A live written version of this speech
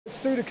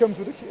Studer comes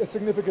with a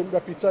significant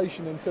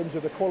reputation in terms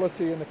of the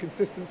quality and the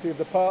consistency of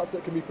the parts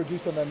that can be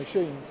produced on their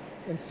machines.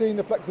 And seeing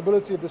the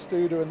flexibility of the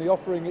Studer and the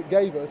offering it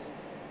gave us,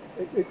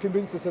 it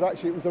convinced us that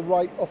actually it was the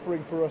right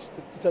offering for us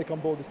to take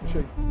on board this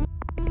machine.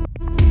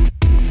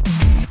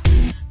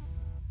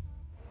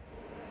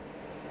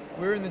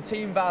 We're in the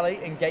Team Valley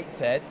in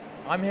Gateshead.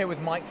 I'm here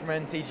with Mike from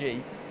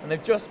NTG, and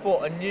they've just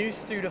bought a new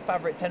Studer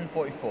favorit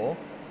 1044.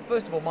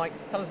 First of all, Mike,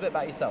 tell us a bit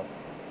about yourself.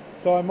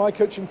 So I'm Mike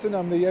Hutchinson,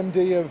 I'm the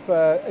MD of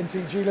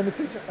NTG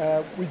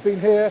Ltd. We've been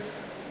here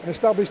and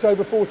established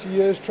over 40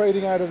 years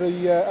trading out of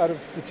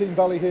the Team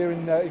Valley here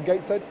in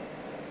Gateshead.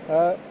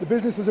 The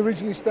business was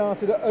originally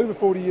started over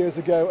 40 years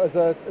ago as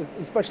a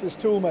specialist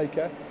tool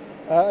maker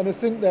and has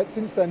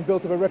since then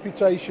built up a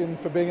reputation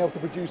for being able to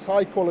produce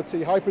high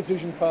quality, high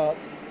precision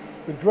parts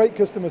with great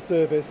customer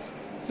service,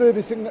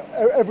 servicing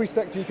every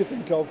sector you could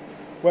think of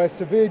where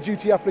severe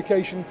duty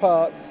application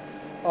parts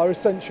are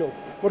essential.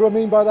 What do I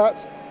mean by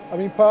that? I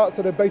mean parts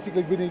that are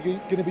basically going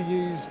to be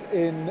used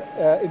in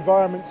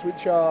environments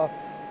which are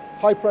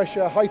high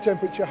pressure, high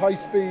temperature, high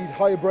speed,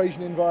 high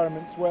abrasion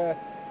environments where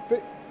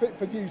fit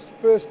for use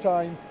first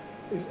time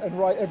and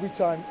right every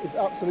time is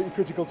absolutely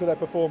critical to their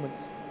performance.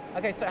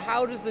 Okay, so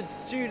how does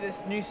this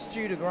new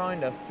Studer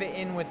grinder fit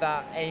in with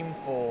that aim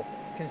for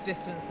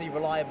consistency,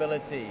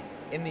 reliability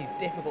in these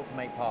difficult to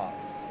make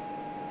parts?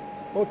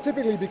 Well,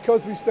 typically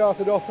because we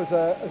started off as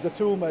a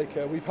tool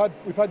maker, we've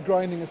had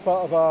grinding as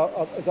part of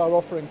our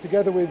offering,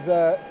 together with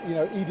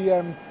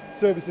EDM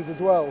services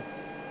as well,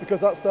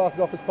 because that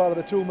started off as part of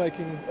the tool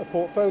making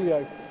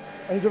portfolio.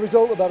 And as a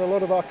result of that, a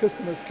lot of our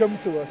customers come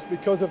to us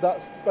because of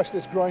that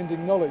specialist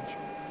grinding knowledge.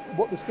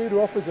 What the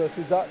Studer offers us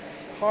is that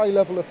high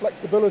level of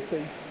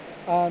flexibility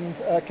and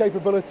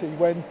capability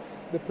when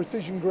the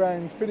precision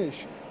ground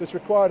finish that's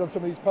required on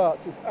some of these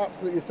parts is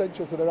absolutely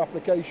essential to their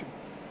application.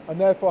 And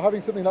therefore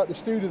having something like the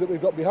Studer that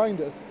we've got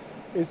behind us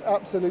is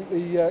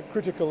absolutely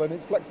critical, and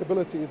its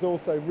flexibility is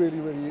also really,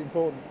 really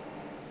important.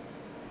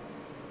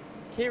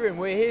 Kieran,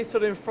 we're here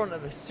sort of in front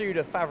of the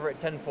Studer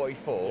favorit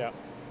 1044. Yeah.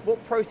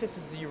 What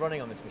processes are you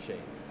running on this machine?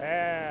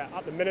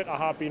 At the minute I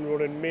have been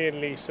running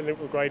mainly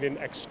cylindrical grinding,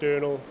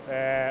 external,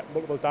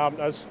 multiple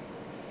dampers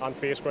and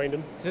face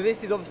grinding. So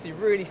this is obviously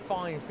really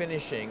fine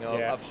finishing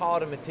of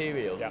harder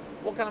materials. Yeah.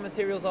 What kind of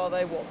materials are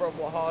they?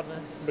 What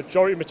hardness?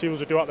 Majority of materials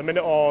we do at the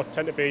minute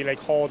tend to be like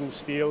hardened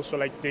steel, so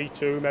like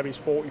D2, maybe it's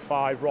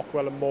 45,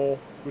 Rockwell and more.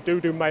 We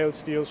do mild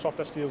steels,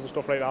 softer steels and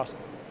stuff like that.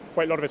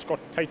 Quite a lot of it's got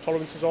tight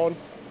tolerances on,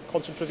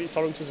 concentricity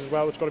tolerances as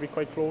well, which got to be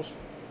quite close.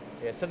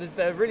 Yeah, so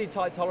they're really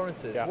tight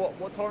tolerances. Yeah.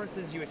 What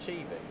tolerances are you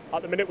achieving?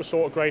 At the minute we're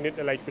sort of grinding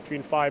to like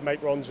between 5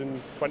 microns and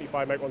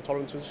 25 micron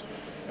tolerances.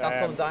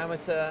 That's on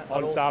diameter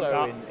and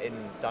also in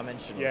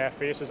dimension. Yeah,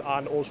 faces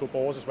and also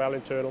bores as well,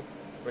 internal.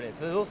 Brilliant.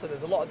 So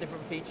there's a lot of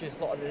different features,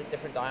 a lot of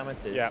different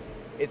diameters. Yeah.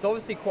 It's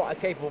obviously quite a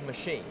capable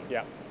machine.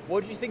 Yeah.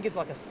 What do you think is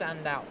like a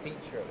standout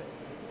feature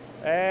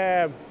of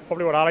it?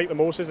 Probably what I like the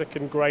most is it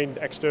can grind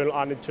external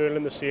and internal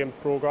in the same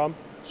program.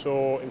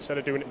 So instead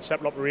of doing it in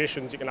separate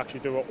operations, you can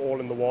actually do it all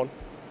in the one.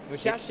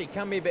 Which actually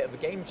can be a bit of a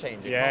game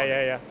changer.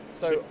 Yeah.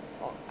 So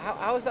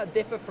how does that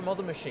differ from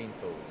other machine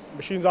tools?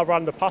 Machines I've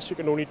run in the past, you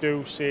can only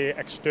do, say,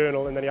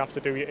 external, and then you have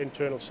to do your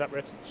internal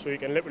separate. So you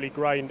can literally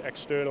grind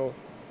external,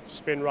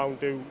 spin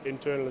round, do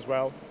internal as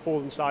well,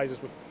 holding sizes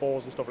with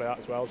bores and stuff like that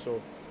as well.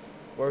 So.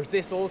 Whereas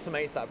this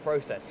automates that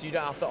process, you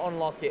don't have to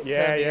unlock it,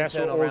 turn the internal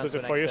so it all does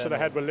it for you, so the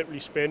head will literally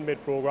spin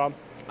mid-program.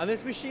 And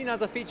this machine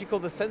has a feature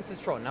called the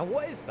Sensitron. Now,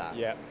 what is that?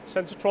 Yeah,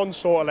 Sensitron's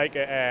sort of like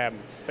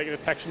it's like a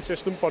detection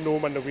system for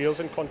knowing when the wheel's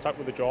in contact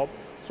with the job.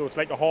 So it's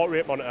like a heart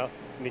rate monitor,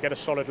 and you get a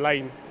solid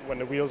line when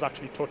the wheel's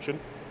actually touching.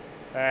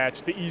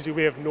 Just the easy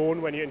way of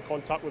knowing when you're in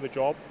contact with the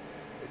job.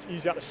 It's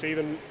easier to see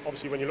than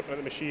obviously when you're looking at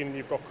the machine and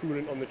you've got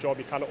coolant on the job,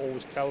 you can't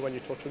always tell when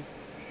you're touching.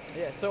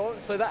 Yeah, so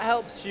that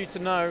helps you to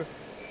know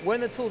when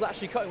the tool's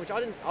actually cutting, which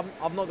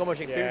I've not got much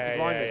experience to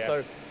grind this,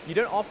 so you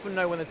don't often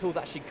know when the tool's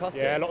actually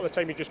cutting. Yeah, a lot of the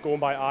time you're just going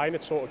by eye and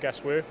it's sort of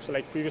guesswork. So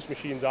like previous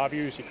machines I've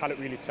used, you can't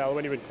really tell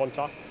when you're in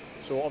contact.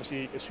 So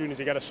obviously as soon as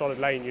you get a solid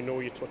line, you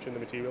know you're touching the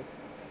material.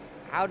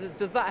 How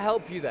does that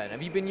help you then?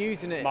 Have you been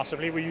using it?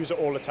 Massively, we use it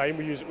all the time.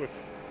 We use it with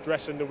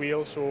dressing the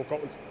wheel, so we've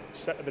got it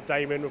set to the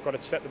diamond, we've got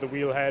it set to the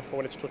wheel head for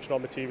when it's touching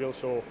on material,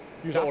 so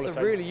use it all the time. That's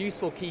a really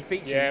useful key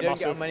feature you don't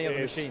get on many other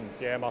machines.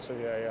 Yeah,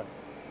 massive, yeah.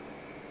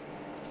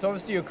 So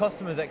obviously your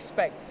customers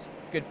expect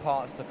good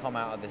parts to come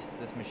out of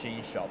this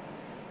machine shop.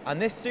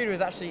 And this Studer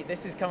is actually,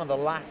 this is kind of the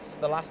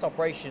last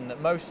operation that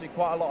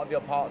quite a lot of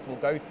your parts will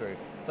go through.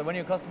 So when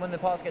the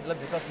parts get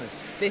delivered to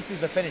customers, this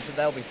is the finish that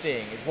they'll be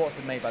seeing, is what's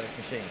been made by this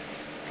machine.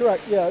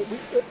 Correct.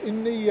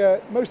 Yeah.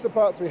 Most of the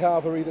parts we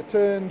have are either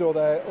turned or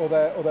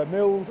they're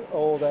milled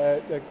or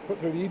they're put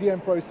through the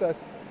EDM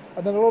process,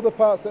 and then a lot of the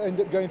parts that end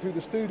up going through the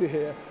Studer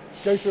here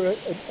go through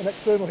an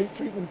external heat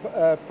treatment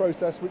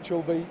process, which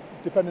will be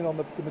depending on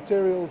the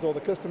materials or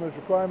the customer's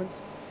requirements,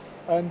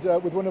 and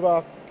with one of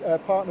our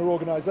partner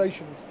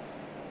organisations.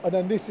 And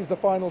then this is the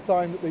final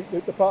time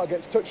that the part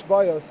gets touched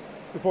by us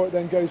before it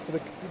then goes to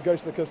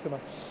the customer.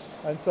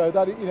 And so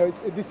that, you know,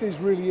 this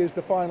really is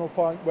the final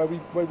point where we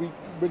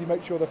really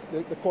make sure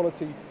that the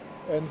quality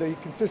and the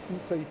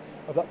consistency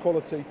of that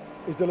quality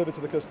is delivered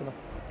to the customer.